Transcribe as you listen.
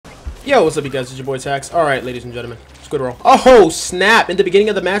Yo, what's up, you guys? It's your boy Tax. Alright, ladies and gentlemen. Squid roll. Oh, snap! In the beginning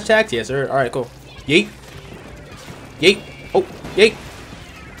of the match, Tax? Yes, sir. Alright, cool. Yeet. Yeet. Oh, yeet.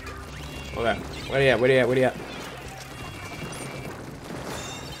 Okay. Where are you at? Where are you at? Where are you at?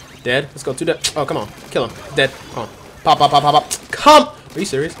 Dead? Let's go. 2 dead. Oh, come on. Kill him. Dead. Come on. Pop, pop, pop, pop, pop. Come! Are you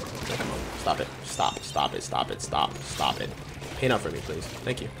serious? No, come on. Stop it. Stop. Stop it. Stop it. Stop. Stop it. Paint out for me, please.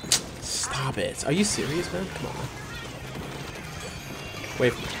 Thank you. Stop it. Are you serious, man? Come on, man.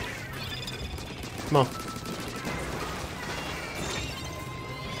 Wait. Come on.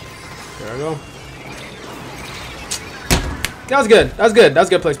 There I go. That was good. That was good. That was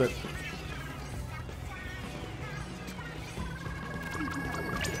good placement.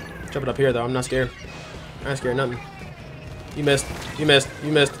 Jump it up here, though. I'm not scared. I'm not scared of nothing. You missed. You missed.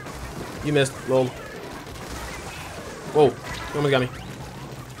 You missed. You missed. Lol. Whoa. You almost got me.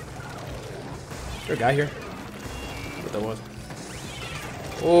 Is there a guy here? What that was.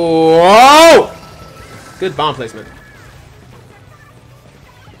 Whoa! Good bomb placement.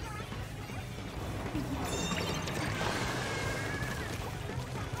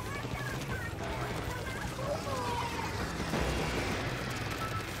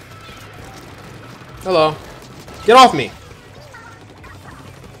 Hello. Get off me.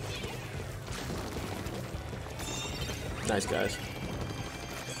 Nice, guys.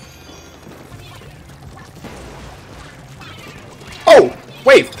 Oh!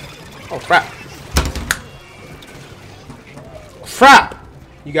 Wave! Oh, crap. Crap!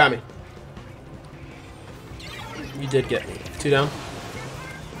 You got me. You did get me. 2 down.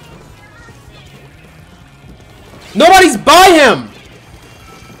 Nobody's by him!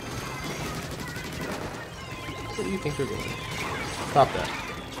 What do you think you're doing? Pop that.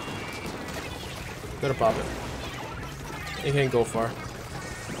 Gotta pop it. You can't go far.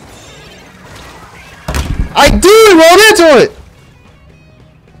 I duly rolled into it!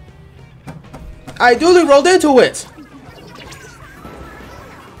 I duly rolled into it!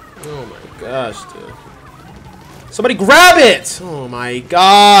 Oh my gosh, dude. Somebody grab it! Oh my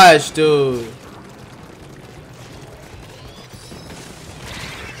gosh, dude.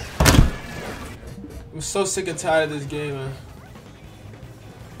 I'm so sick and tired of this game, man.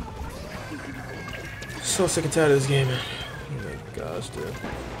 So sick and tired of this game, man. Oh my gosh, dude.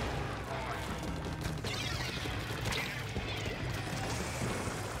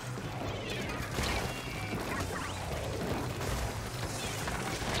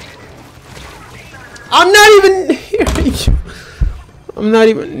 I'm not even near you. I'm not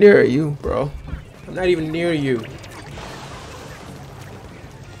even near you, bro. I'm not even near you.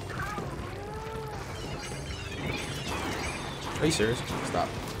 Are you serious? Stop.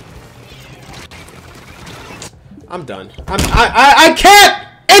 I'm done. I can't!